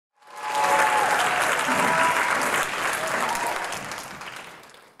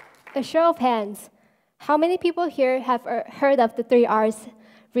A show of hands. How many people here have heard of the 3 R's?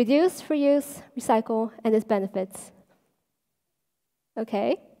 Reduce, reuse, recycle, and its benefits.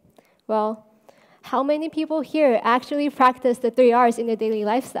 Okay. Well, how many people here actually practice the 3 R's in their daily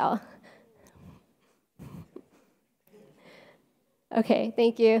lifestyle? Okay,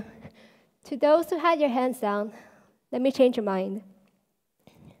 thank you. To those who had your hands down, let me change your mind.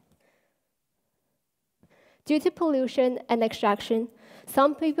 Due to pollution and extraction,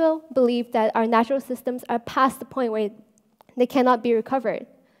 some people believe that our natural systems are past the point where they cannot be recovered.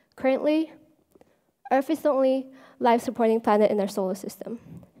 Currently, Earth is the only life-supporting planet in our solar system,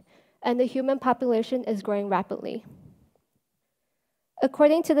 and the human population is growing rapidly.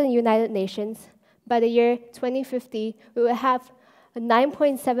 According to the United Nations, by the year 2050, we will have a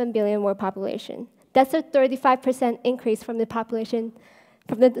 9.7 billion world population. That's a 35% increase from the population,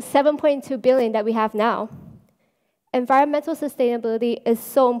 from the 7.2 billion that we have now. Environmental sustainability is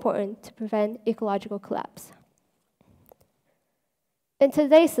so important to prevent ecological collapse. In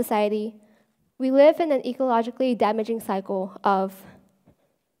today's society, we live in an ecologically damaging cycle of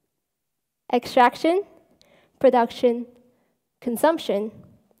extraction, production, consumption,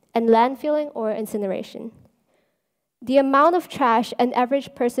 and landfilling or incineration. The amount of trash an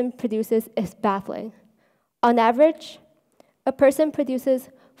average person produces is baffling. On average, a person produces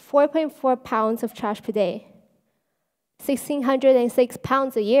 4.4 pounds of trash per day, 1,606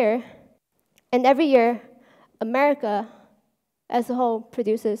 pounds a year, and every year, America as a whole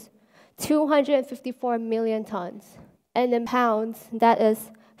produces 254 million tons. And in pounds, that is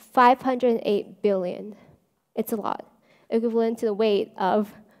 508 billion. It's a lot, equivalent to the weight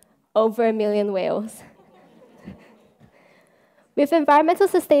of over 1 million whales. With environmental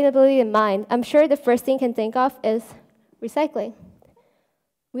sustainability in mind, I'm sure the first thing you can think of is recycling.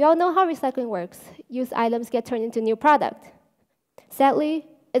 We all know how recycling works. Used items get turned into new product. Sadly,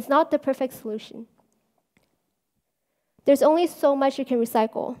 it's not the perfect solution. There's only so much you can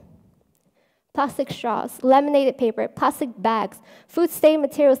recycle. Plastic straws, laminated paper, plastic bags, food-stained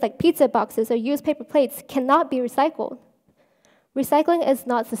materials like pizza boxes or used paper plates cannot be recycled. Recycling is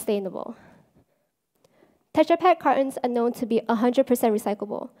not sustainable. Tetra Pak cartons are known to be 100%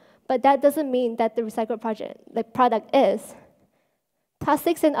 recyclable, but that doesn't mean that the recycled product is.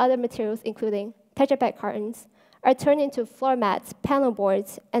 Plastics and other materials, including Tetra Pak cartons, are turned into floor mats, panel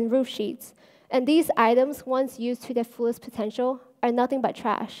boards, and roof sheets. And these items, once used to their fullest potential, are nothing but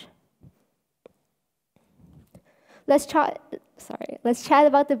trash. Let's chat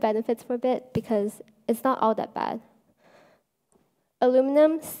about the benefits for a bit, because it's not all that bad.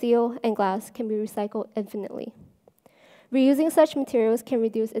 Aluminum, steel, and glass can be recycled infinitely. Reusing such materials can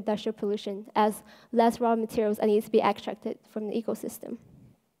reduce industrial pollution, as less raw materials are needed to be extracted from the ecosystem.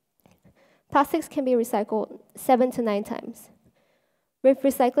 Plastics can be recycled 7 to 9 times. With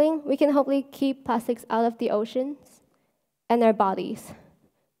recycling, we can hopefully keep plastics out of the oceans and our bodies.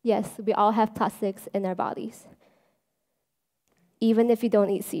 Yes, we all have plastics in our bodies, even if you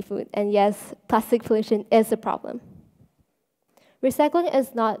don't eat seafood. And yes, plastic pollution is a problem. Recycling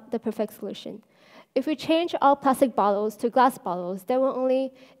is not the perfect solution. If we change all plastic bottles to glass bottles, that will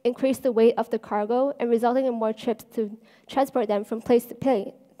only increase the weight of the cargo and resulting in more trips to transport them from place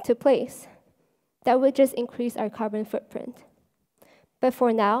to place. That would just increase our carbon footprint. But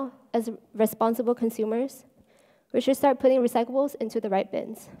for now, as responsible consumers, we should start putting recyclables into the right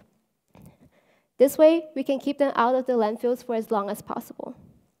bins. This way, we can keep them out of the landfills for as long as possible.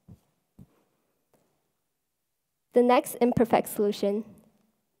 The next imperfect solution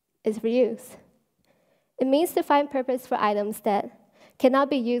is reuse. It means to find purpose for items that cannot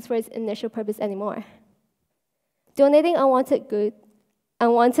be used for its initial purpose anymore. Donating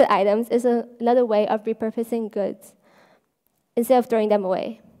unwanted items is another way of repurposing goods instead of throwing them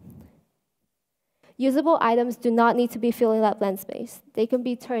away. Usable items do not need to be filling up land space. They can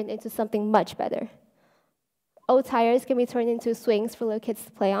be turned into something much better. Old tires can be turned into swings for little kids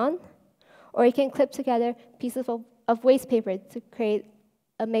to play on, or you can clip together pieces of waste paper to create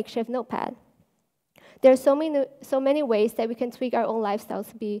a makeshift notepad. There are so many ways that we can tweak our own lifestyles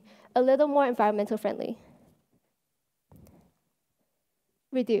to be a little more environmental friendly.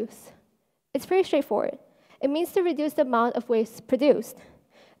 Reduce. It's pretty straightforward. It means to reduce the amount of waste produced.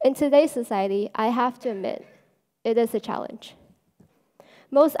 In today's society, I have to admit, it is a challenge.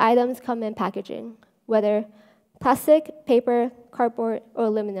 Most items come in packaging, whether plastic, paper, cardboard, or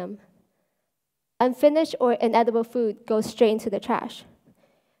aluminum. Unfinished or inedible food goes straight into the trash.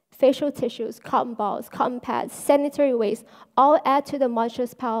 Facial tissues, cotton balls, cotton pads, sanitary waste all add to the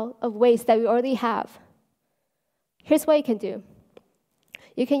monstrous pile of waste that we already have. Here's what you can do.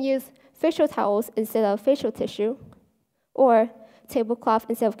 You can use facial towels instead of facial tissue, or tablecloth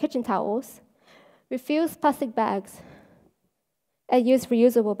instead of kitchen towels, refuse plastic bags, and use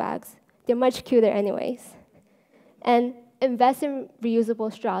reusable bags. They're much cuter anyways. And invest in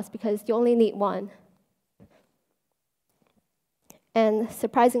reusable straws because you only need one. And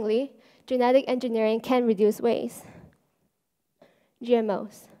surprisingly, genetic engineering can reduce waste.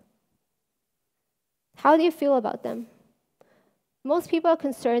 GMOs. How do you feel about them? Most people are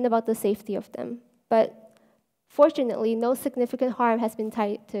concerned about the safety of them, but fortunately, no significant harm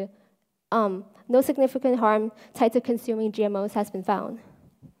tied to consuming GMOs has been found.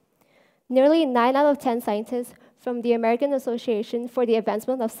 Nearly 9 out of 10 scientists from the American Association for the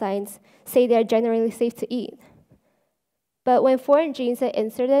Advancement of Science say they are generally safe to eat. But when foreign genes are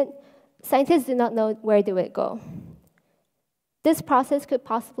inserted, scientists do not know where they would go. This process could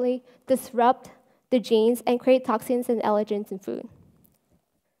possibly disrupt the genes and create toxins and allergens in food.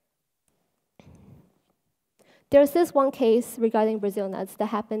 There's this one case regarding Brazil nuts that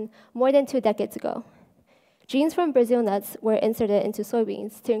happened more than 2 decades ago. Genes from Brazil nuts were inserted into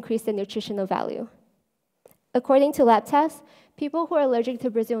soybeans to increase their nutritional value. According to lab tests, people who are allergic to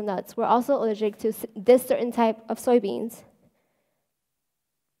Brazil nuts were also allergic to this certain type of soybeans.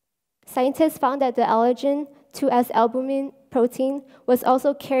 Scientists found that the allergen 2S-albumin protein was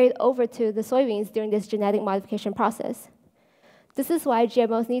also carried over to the soybeans during this genetic modification process. This is why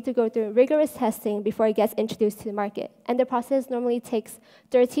GMOs need to go through rigorous testing before it gets introduced to the market. And the process normally takes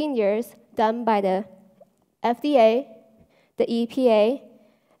 13 years, done by the FDA, the EPA,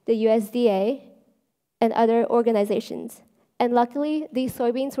 the USDA, and other organizations. And luckily, these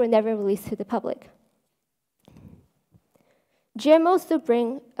soybeans were never released to the public. GMOs do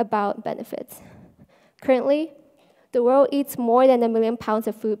bring about benefits. Currently, the world eats more than 1 million pounds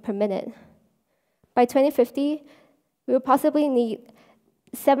of food per minute. By 2050, we will possibly need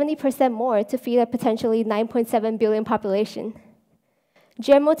 70% more to feed a potentially 9.7 billion population.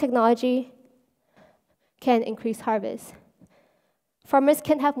 GMO technology can increase harvest. Farmers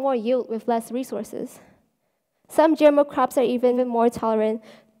can have more yield with less resources. Some GMO crops are even more tolerant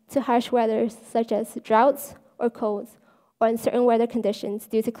to harsh weather, such as droughts or colds, or uncertain weather conditions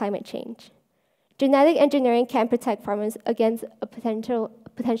due to climate change. Genetic engineering can protect farmers against a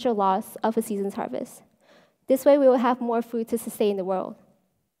potential loss of a season's harvest. This way, we will have more food to sustain the world.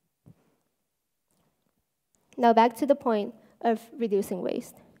 Now back to the point of reducing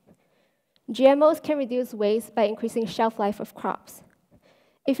waste. GMOs can reduce waste by increasing shelf life of crops.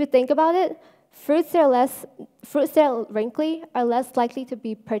 If you think about it, fruits that are wrinkly are less likely to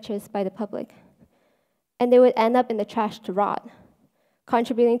be purchased by the public, and they would end up in the trash to rot,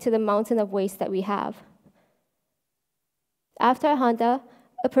 contributing to the mountain of waste that we have. After Honda,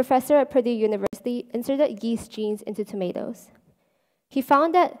 a professor at Purdue University inserted yeast genes into tomatoes. He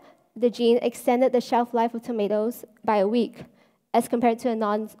found that the gene extended the shelf life of tomatoes by a week as compared to a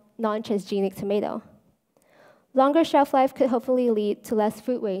non-transgenic tomato. Longer shelf life could hopefully lead to less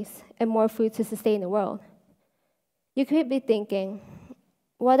food waste and more food to sustain the world. You could be thinking,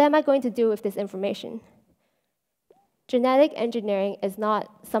 what am I going to do with this information? Genetic engineering is not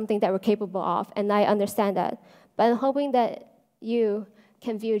something that we're capable of, and I understand that, but I'm hoping that you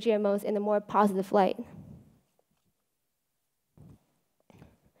can view GMOs in a more positive light.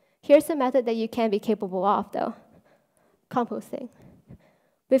 Here's a method that you can be capable of, though: composting.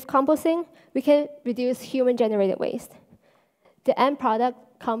 With composting, we can reduce human-generated waste. The end product,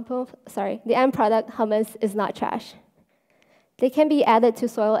 hummus, is not trash. They can be added to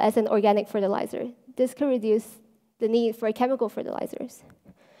soil as an organic fertilizer. This can reduce the need for chemical fertilizers.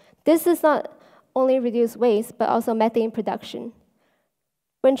 This does not only reduce waste, but also methane production.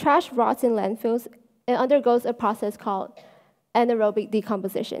 When trash rots in landfills, it undergoes a process called anaerobic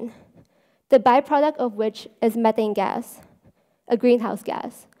decomposition, the byproduct of which is methane gas, a greenhouse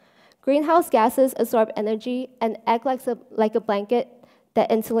gas. Greenhouse gases absorb energy and act like a blanket that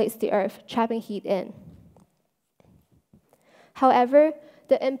insulates the earth, trapping heat in. However,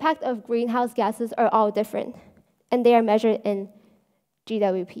 the impact of greenhouse gases are all different, and they are measured in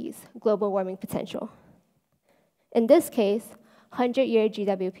GWPs, global warming potential. In this case, 100-year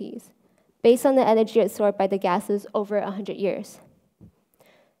GWPs, based on the energy absorbed by the gases over 100 years.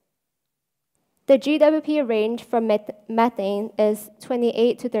 The GWP range for methane is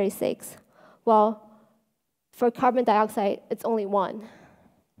 28 to 36, while for carbon dioxide, it's only 1.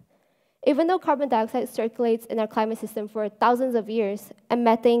 Even though carbon dioxide circulates in our climate system for thousands of years, and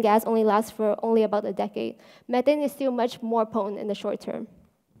methane gas only lasts for only about a decade, methane is still much more potent in the short term.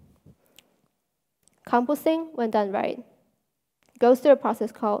 Composting, when done right, goes through a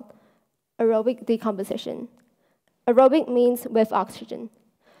process called aerobic decomposition. Aerobic means with oxygen.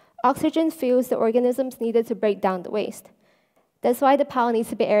 Oxygen fuels the organisms needed to break down the waste. That's why the pile needs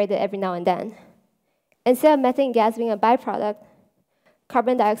to be aerated every now and then. Instead of methane gas being a byproduct,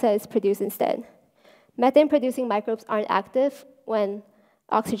 carbon dioxide is produced instead. Methane-producing microbes aren't active when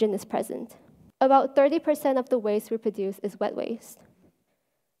oxygen is present. About 30% of the waste we produce is wet waste.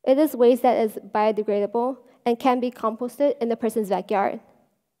 It is waste that is biodegradable and can be composted in the person's backyard.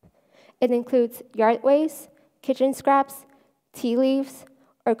 It includes yard waste, kitchen scraps, tea leaves,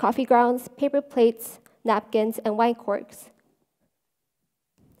 or coffee grounds, paper plates, napkins, and wine corks.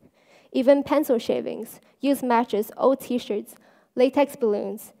 Even pencil shavings, used matches, old t-shirts, latex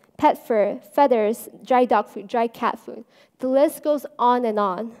balloons, pet fur, feathers, dry dog food, dry cat food. The list goes on and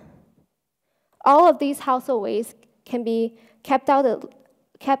on. All of these household waste can be kept out of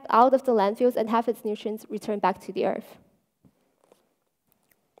the landfills and have its nutrients returned back to the earth.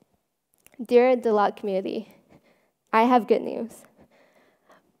 Dear Dalat community, I have good news.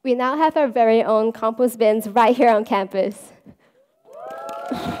 We now have our very own compost bins right here on campus.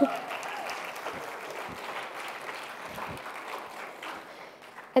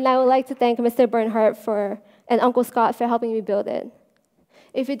 And I would like to thank Mr. Bernhardt and Uncle Scott for helping me build it.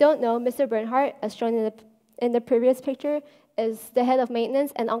 If you don't know, Mr. Bernhardt, as shown in the previous picture, is the head of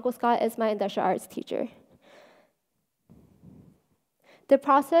maintenance, and Uncle Scott is my industrial arts teacher. The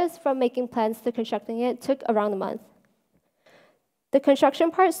process from making plans to constructing it took around a month. The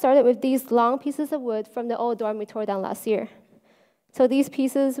construction part started with these long pieces of wood from the old dorm we tore down last year. So these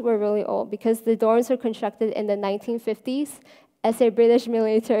pieces were really old because the dorms were constructed in the 1950s as a British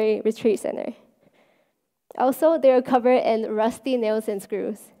military retreat center. Also, they were covered in rusty nails and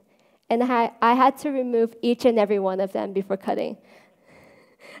screws, and I had to remove each and every one of them before cutting.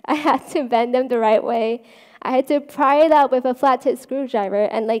 I had to bend them the right way. I had to pry it out with a flat-tip screwdriver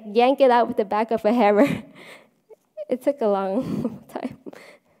and yank it out with the back of a hammer. It took a long time.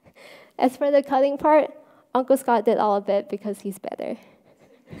 As for the cutting part, Uncle Scott did all of it because he's better.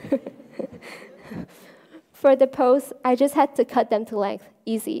 For the posts, I just had to cut them to length,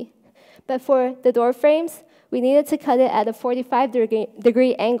 easy. But for the door frames, we needed to cut it at a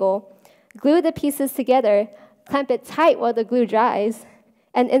 45-degree angle, glue the pieces together, clamp it tight while the glue dries,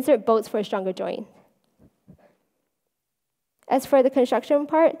 and insert bolts for a stronger joint. As for the construction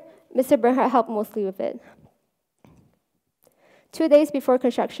part, Mr. Bernhardt helped mostly with it. 2 days before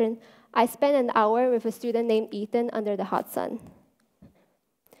construction, I spent an hour with a student named Ethan under the hot sun.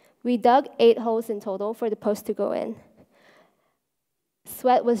 We dug 8 holes in total for the post to go in.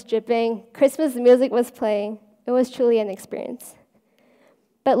 Sweat was dripping, Christmas music was playing. It was truly an experience.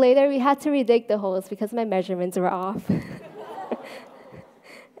 But later, we had to redig the holes because my measurements were off.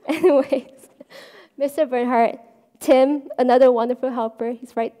 Anyways, Mr. Bernhardt, Tim, another wonderful helper,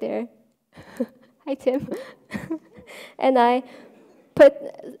 he's right there. Hi, Tim. And I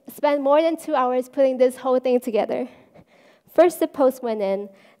spent more than 2 hours putting this whole thing together. First, the post went in,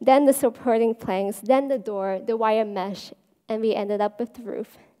 then the supporting planks, then the door, the wire mesh, and we ended up with the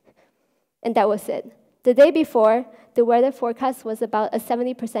roof. And that was it. The day before, the weather forecast was about a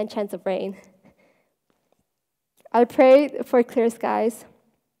 70% chance of rain. I prayed for clear skies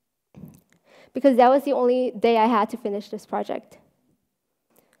because that was the only day I had to finish this project.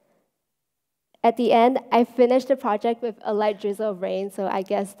 At the end, I finished the project with a light drizzle of rain, so I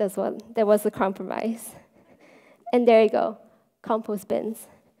guess that was a compromise. And there you go, compost bins.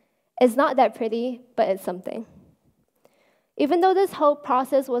 It's not that pretty, but it's something. Even though this whole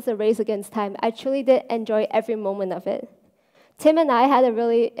process was a race against time, I truly did enjoy every moment of it. Tim and I had a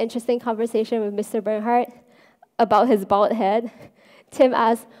really interesting conversation with Mr. Bernhardt about his bald head. Tim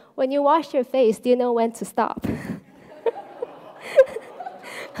asked, "When you wash your face, do you know when to stop?"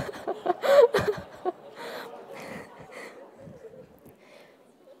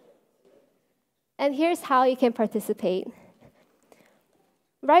 And here's how you can participate.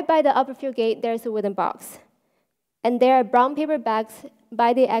 Right by the upper field gate, there's a wooden box. And there are brown paper bags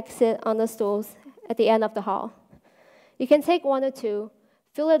by the exit on the stools at the end of the hall. You can take 1 or 2,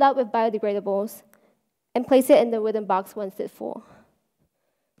 fill it up with biodegradables, and place it in the wooden box once it's full.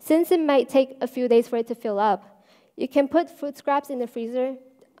 Since it might take a few days for it to fill up, you can put food scraps in the freezer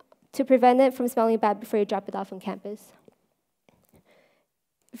to prevent it from smelling bad before you drop it off on campus.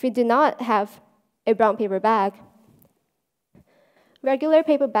 If you do not have a brown paper bag, regular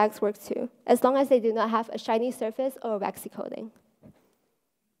paper bags work too, as long as they do not have a shiny surface or a waxy coating.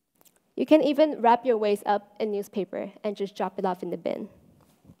 You can even wrap your waste up in newspaper and just drop it off in the bin.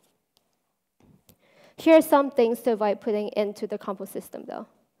 Here are some things to avoid putting into the compost system, though.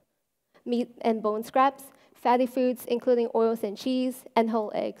 Meat and bone scraps, fatty foods, including oils and cheese, and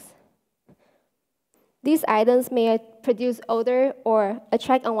whole eggs. These items may produce odor or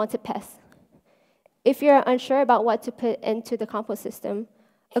attract unwanted pests. If you're unsure about what to put into the compost system,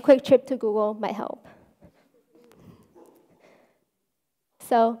 a quick trip to Google might help.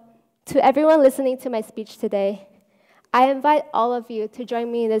 So, to everyone listening to my speech today, I invite all of you to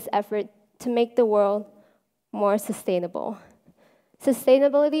join me in this effort to make the world more sustainable.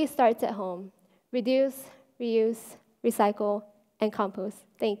 Sustainability starts at home. Reduce, reuse, recycle, and compost.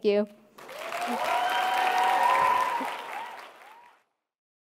 Thank you.